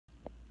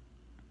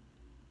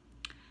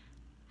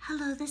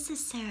Hello, this is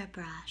Sarah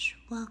Brash.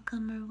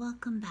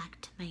 Welcome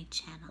back to my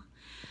channel.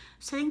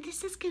 So I think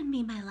this is going to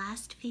be my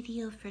last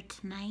video for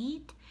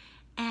tonight,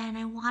 and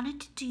I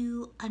wanted to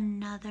do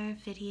another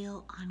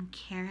video on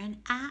CAREN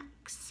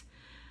acts,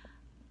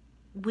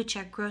 which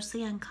are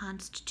grossly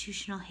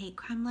unconstitutional hate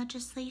crime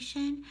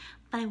legislation,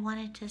 but I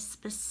wanted to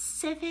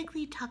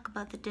specifically talk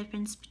about the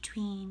difference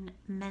between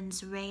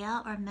mens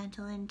rea or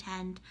mental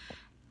intent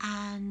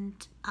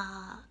and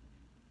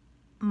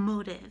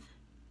motive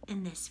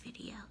in this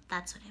video.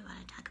 That's what I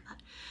want to talk about.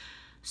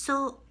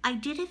 So I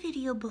did a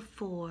video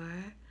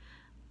before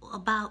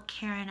about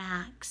CAREN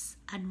acts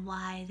and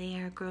why they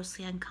are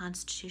grossly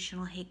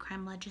unconstitutional hate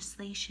crime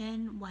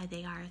legislation, why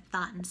they are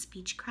thought and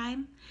speech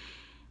crime.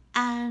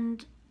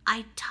 And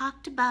I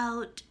talked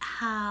about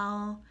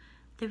how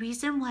the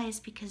reason why is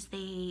because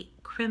they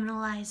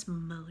criminalize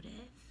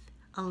motive,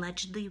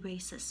 allegedly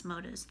racist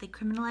motives. They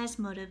criminalize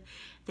motive,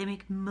 they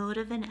make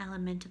motive an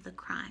element of the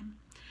crime.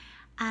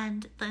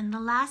 And in the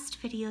last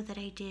video that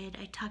I did,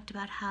 I talked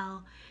about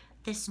how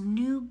this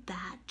new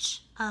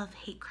batch of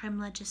hate crime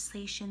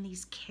legislation,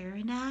 these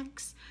CAREN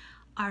acts,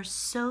 are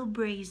so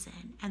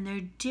brazen and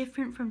they're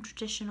different from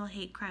traditional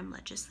hate crime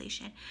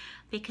legislation,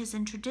 because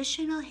in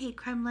traditional hate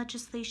crime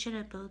legislation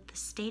at both the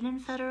state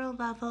and federal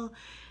level,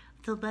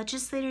 the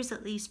legislators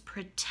at least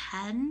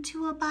pretend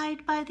to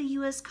abide by the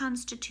U.S.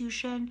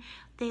 Constitution.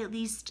 They at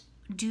least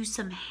do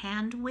some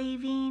hand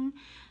waving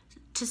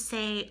to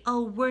say,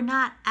 oh, we're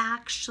not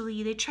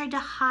actually, they tried to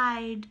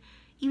hide,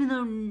 even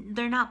though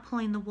they're not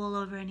pulling the wool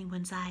over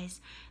anyone's eyes,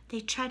 they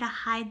try to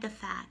hide the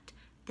fact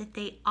that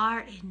they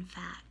are in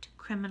fact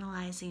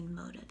criminalizing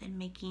motive and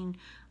making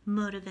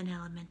motive an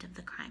element of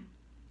the crime.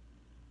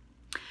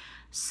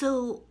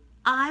 So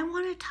I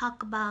want to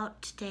talk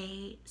about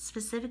today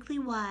specifically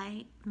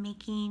why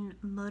making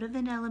motive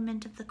an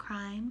element of the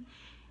crime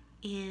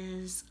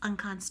is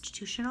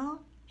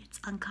unconstitutional. It's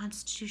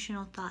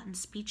unconstitutional thought and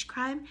speech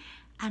crime,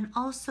 and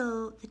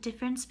also the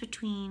difference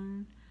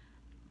between,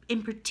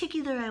 in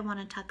particular, I want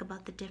to talk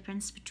about the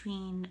difference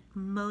between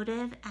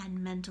motive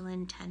and mental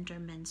intent or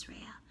mens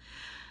rea.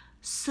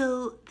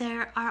 So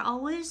there are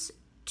always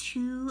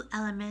two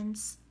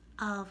elements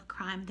of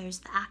crime. There's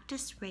the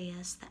actus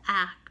reus, the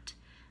act,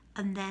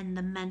 and then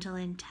the mental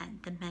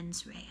intent, the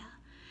mens rea.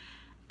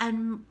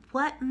 And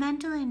what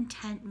mental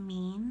intent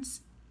means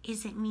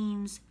is it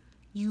means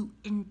you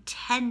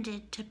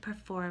intended to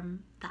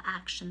perform the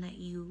action that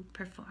you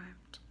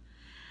performed.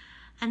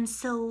 And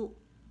so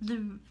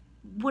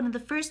one of the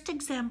first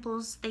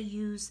examples they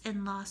use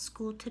in law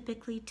school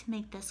typically to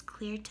make this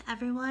clear to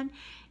everyone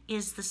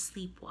is the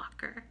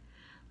sleepwalker.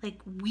 Like,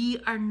 we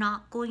are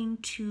not going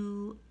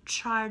to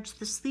charge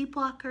the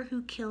sleepwalker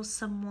who kills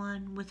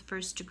someone with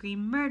first-degree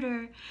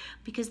murder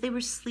because they were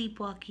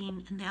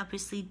sleepwalking and they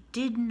obviously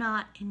did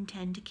not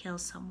intend to kill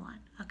someone,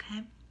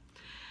 okay?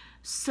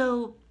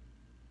 So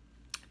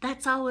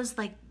that's always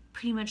like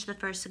pretty much the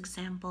first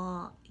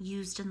example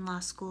used in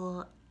law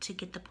school to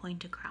get the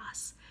point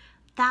across.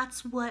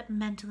 That's what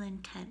mental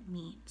intent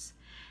means.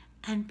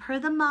 And per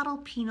the Model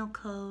Penal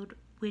Code,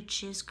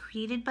 which is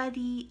created by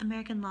the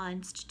American Law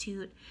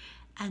Institute,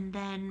 and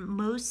then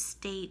most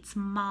states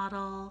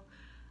model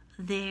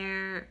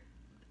their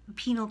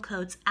penal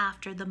codes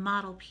after the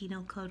Model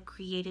Penal Code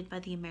created by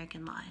the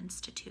American Law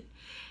Institute.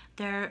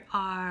 There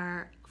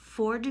are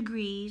 4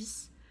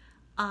 degrees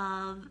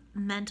of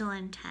mental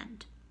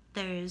intent.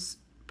 There's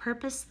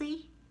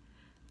purposely,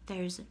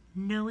 there's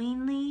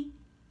knowingly,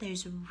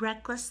 there's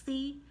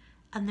recklessly,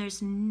 and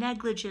there's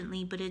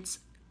negligently, but it's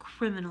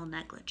criminal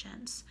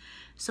negligence.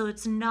 So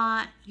it's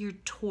not your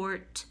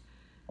tort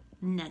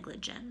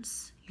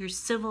negligence, your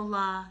civil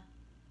law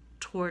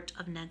tort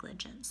of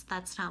negligence.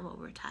 That's not what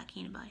we're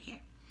talking about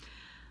here.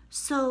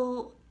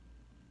 So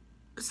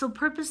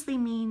purposely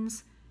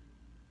means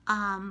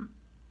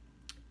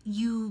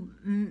you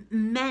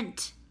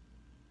meant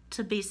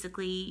to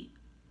basically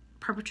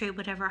perpetrate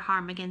whatever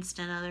harm against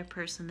another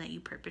person that you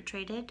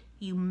perpetrated.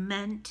 You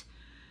meant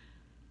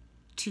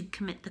to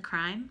commit the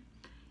crime.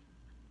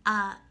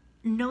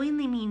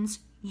 Knowingly means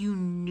you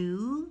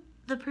knew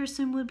the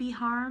person would be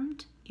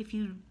harmed if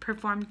you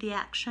performed the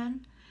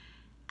action.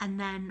 And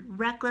then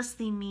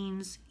recklessly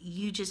means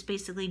you just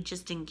basically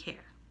just didn't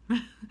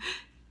care.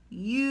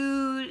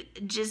 You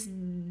just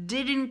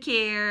didn't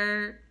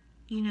care.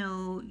 You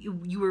know,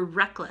 you were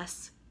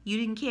reckless. You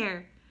didn't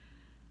care.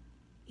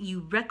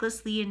 You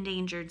recklessly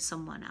endangered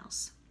someone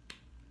else.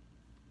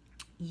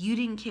 You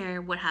didn't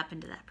care what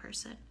happened to that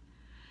person.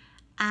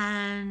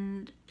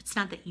 And it's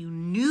not that you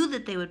knew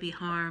that they would be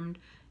harmed,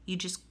 you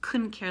just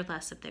couldn't care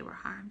less if they were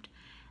harmed.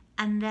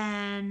 And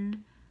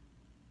then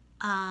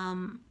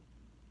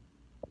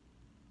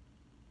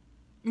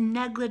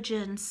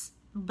negligence,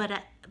 but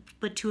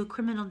to a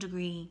criminal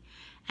degree,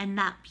 and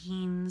that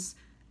means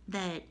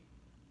that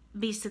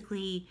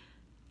basically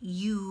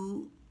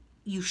you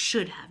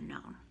should have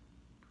known.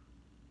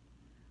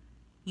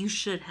 You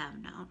should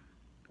have known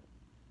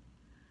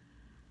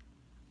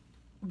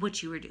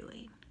what you were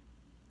doing.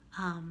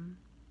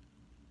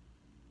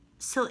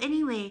 So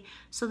anyway,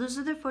 so those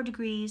are the 4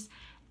 degrees,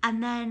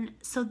 And then,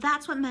 so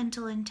that's what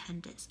mental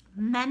intent is.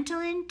 Mental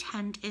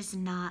intent is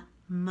not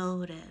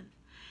motive.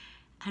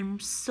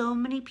 And so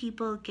many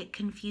people get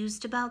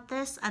confused about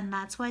this, and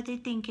that's why they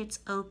think it's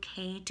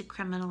okay to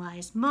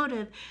criminalize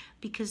motive,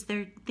 because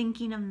they're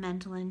thinking of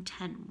mental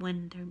intent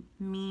when they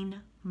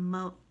mean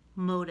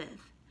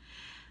motive.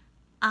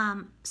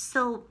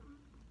 So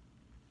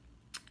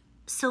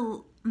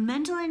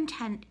mental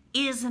intent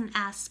is an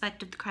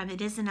aspect of the crime. It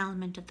is an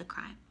element of the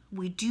crime.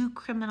 We do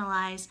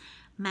criminalize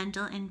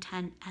mental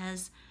intent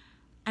as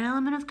an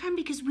element of crime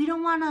because we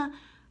don't want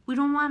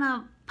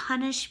to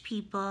punish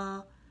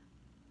people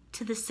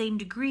to the same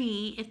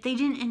degree if they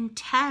didn't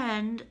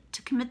intend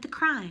to commit the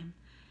crime.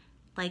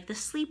 Like the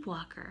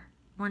sleepwalker.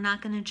 We're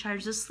not going to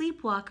charge the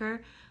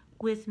sleepwalker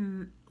with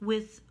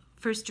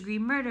first-degree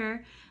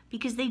murder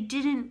because they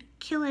didn't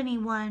kill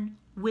anyone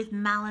with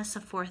malice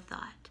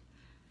aforethought.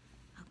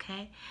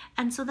 Okay?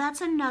 And so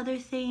that's another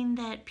thing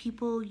that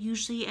people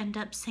usually end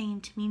up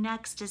saying to me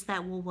next is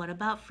that, well, what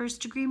about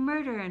first-degree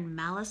murder and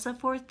malice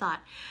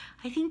aforethought?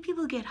 I think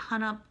people get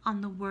hung up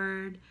on the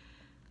word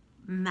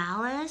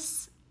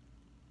malice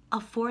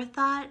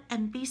aforethought,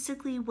 and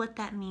basically what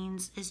that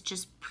means is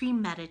just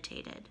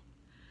premeditated.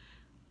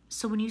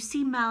 So when you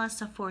see malice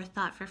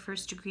aforethought for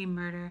first-degree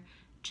murder,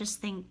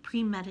 just think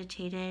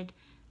premeditated,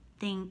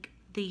 think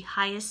the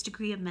highest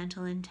degree of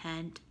mental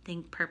intent,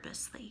 think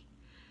purposely.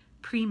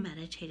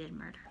 Premeditated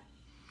murder.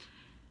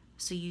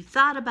 So you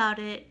thought about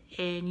it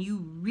and you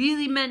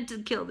really meant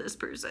to kill this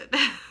person.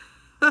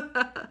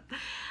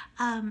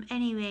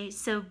 Anyway,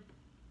 so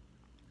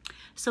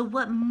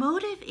what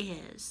motive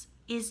is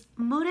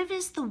motive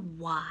is the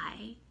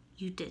why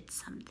you did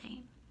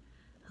something.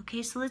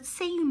 Okay, so let's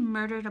say you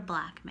murdered a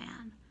black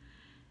man.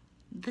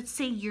 Let's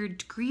say your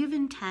degree of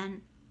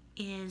intent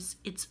is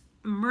it's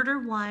murder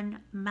 1,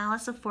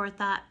 malice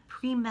aforethought,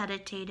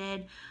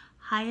 premeditated,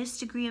 highest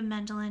degree of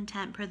mental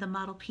intent per the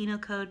Model Penal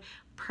Code,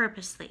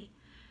 purposely.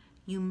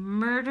 You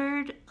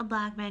murdered a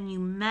black man, you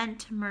meant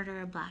to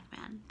murder a black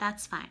man.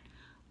 That's fine.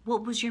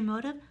 What was your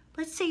motive?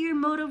 Let's say your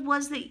motive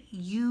was that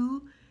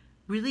you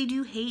really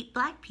do hate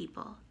black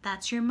people.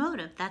 That's your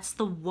motive. That's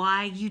the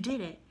why you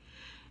did it.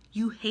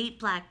 You hate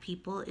black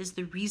people is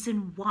the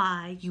reason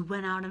why you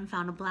went out and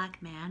found a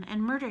black man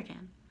and murdered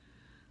him.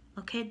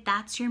 Okay,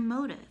 that's your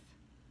motive.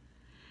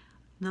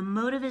 The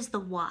motive is the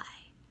why.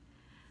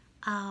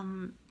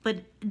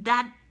 But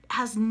that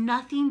has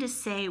nothing to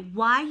say,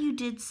 why you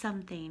did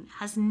something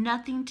has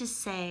nothing to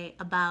say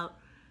about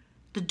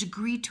the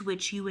degree to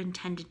which you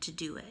intended to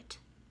do it.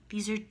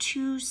 These are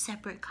two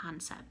separate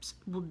concepts.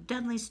 Well,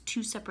 definitely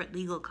two separate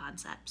legal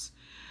concepts.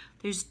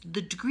 There's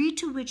the degree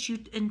to which you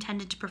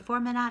intended to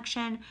perform an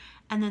action,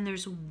 and then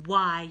there's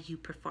why you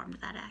performed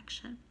that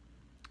action.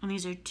 And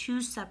these are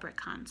two separate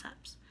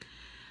concepts.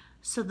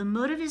 So the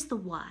motive is the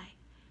why.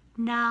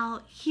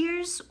 Now,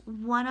 here's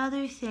one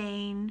other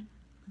thing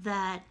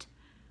that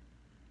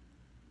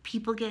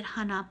people get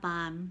hung up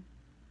on,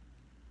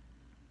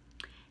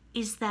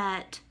 is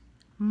that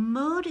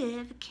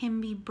motive can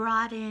be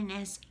brought in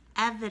as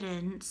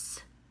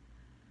evidence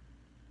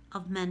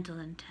of mental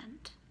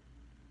intent.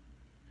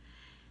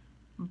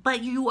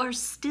 But you are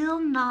still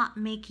not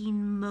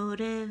making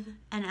motive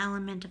an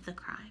element of the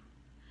crime.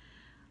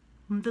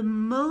 The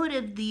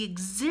motive, the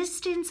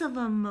existence of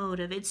a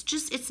motive,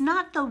 it's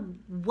not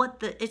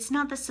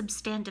the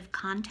substantive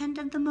content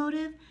of the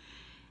motive,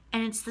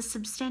 and it's the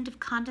substantive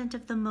content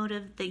of the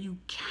motive that you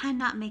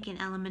cannot make an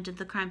element of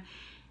the crime.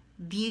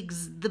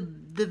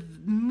 The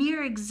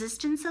mere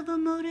existence of a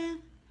motive,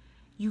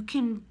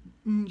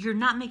 you're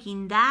not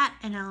making that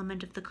an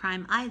element of the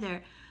crime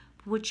either.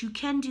 What you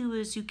can do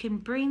is you can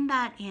bring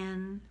that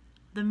in,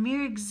 the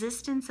mere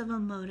existence of a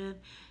motive,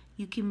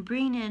 you can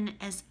bring in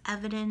as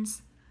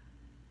evidence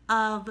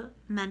of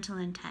mental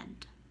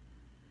intent.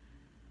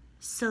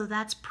 So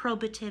that's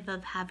probative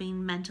of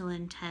having mental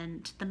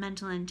intent, the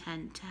mental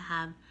intent to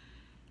have,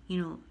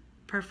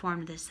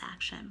 performed this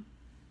action,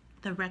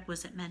 the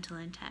requisite mental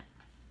intent.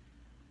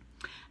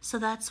 So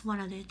that's one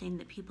other thing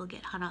that people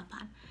get hung up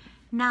on.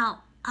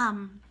 Now,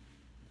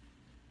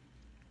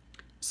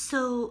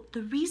 so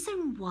the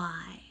reason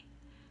why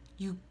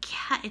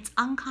it's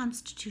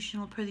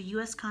unconstitutional per the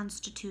U.S.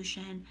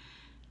 Constitution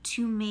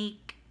to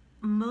make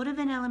motive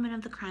an element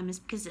of the crime is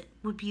because it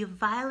would be a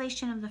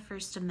violation of the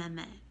First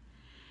Amendment.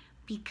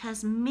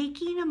 Because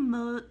making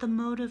the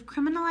motive,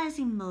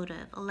 criminalizing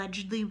motive,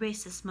 allegedly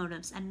racist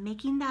motives, and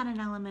making that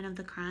an element of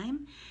the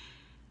crime,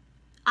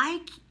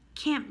 I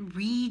can't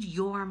read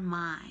your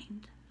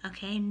mind,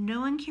 okay?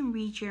 No one can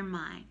read your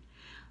mind.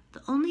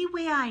 The only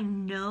way I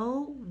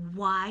know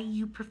why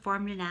you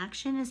performed an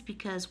action is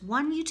because,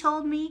 one, you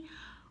told me,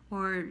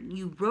 or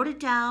you wrote it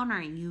down,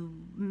 or you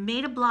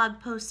made a blog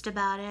post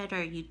about it,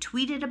 or you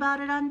tweeted about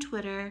it on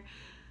Twitter,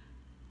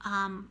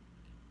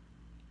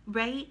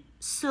 right?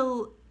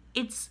 So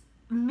it's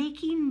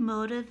making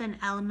motive an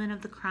element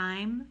of the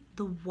crime,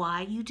 the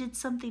why you did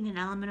something an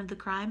element of the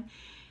crime.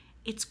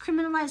 It's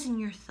criminalizing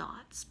your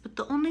thoughts. But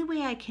the only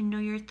way I can know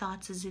your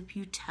thoughts is if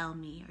you tell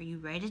me, or you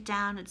write it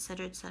down,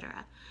 etc.,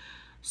 etc.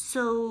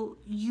 So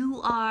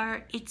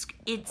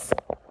it's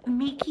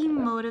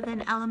making motive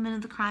an element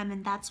of the crime,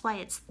 and that's why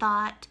it's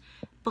thought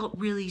but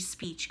really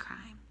speech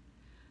crime.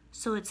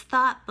 So it's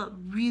thought but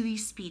really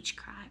speech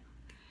crime.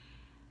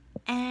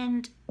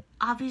 And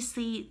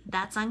obviously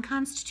that's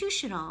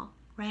unconstitutional,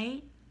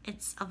 right?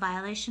 It's a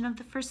violation of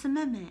the First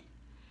Amendment.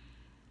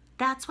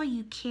 That's why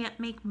you can't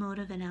make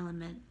motive an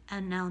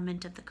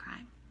element of the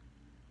crime.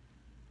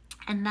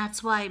 And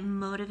that's why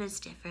motive is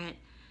different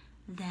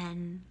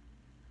than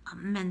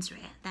mens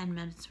rea.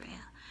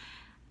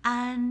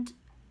 And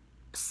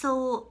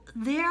so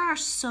there are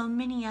so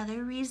many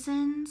other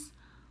reasons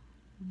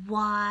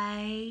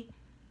why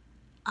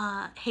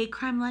hate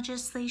crime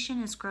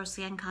legislation is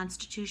grossly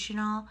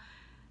unconstitutional,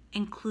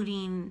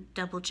 including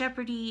double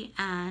jeopardy,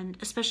 and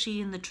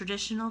especially in the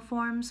traditional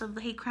forms of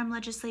the hate crime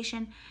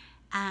legislation,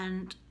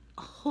 and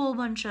a whole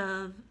bunch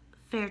of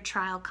fair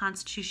trial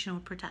constitutional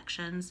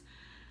protections,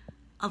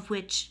 of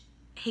which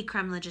hate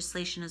crime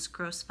legislation is a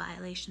gross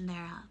violation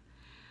thereof.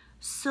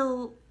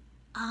 So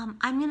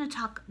I'm going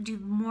to do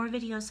more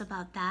videos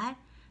about that,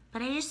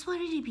 but I just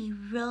wanted to be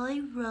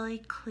really, really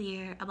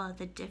clear about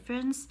the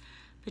difference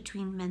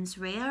between mens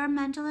rea or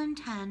mental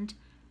intent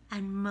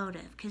and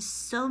motive, because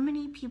so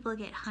many people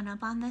get hung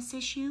up on this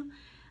issue.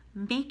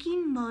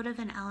 Making motive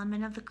an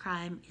element of the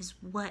crime is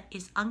what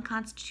is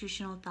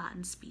unconstitutional thought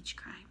and speech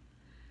crime.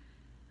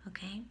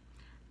 Okay?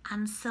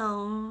 And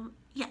so,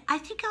 yeah, I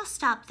think I'll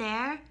stop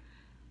there. I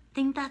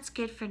think that's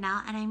good for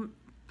now, and I'm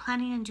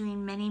planning on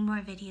doing many more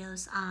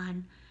videos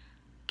on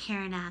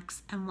CAREN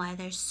acts and why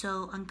they're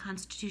so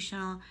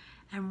unconstitutional,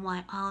 and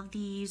why all of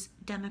these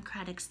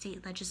Democratic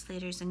state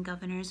legislators and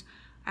governors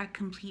are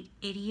complete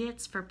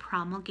idiots for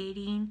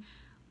promulgating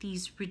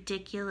these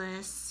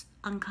ridiculous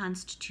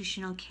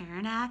unconstitutional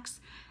CAREN acts.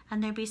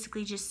 And they're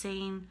basically just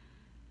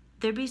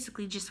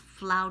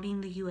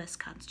flouting the U.S.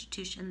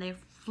 Constitution. They're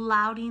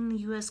flouting the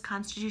U.S.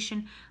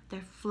 Constitution.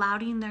 They're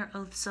flouting their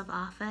oaths of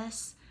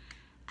office,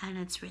 and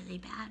it's really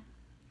bad.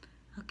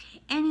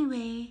 Okay,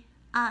 anyway,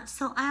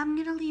 so I'm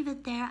gonna leave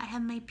it there. I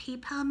have my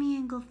PayPal me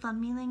and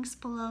GoFundMe links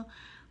below.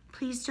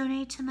 Please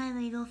donate to my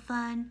legal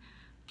fund.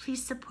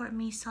 Please support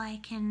me so I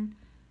can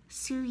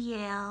sue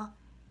Yale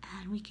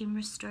and we can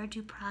restore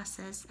due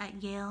process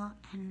at Yale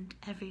and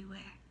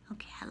everywhere.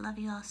 Okay, I love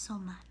you all so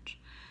much.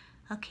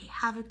 Okay,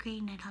 have a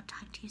great night. I'll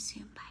talk to you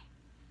soon. Bye.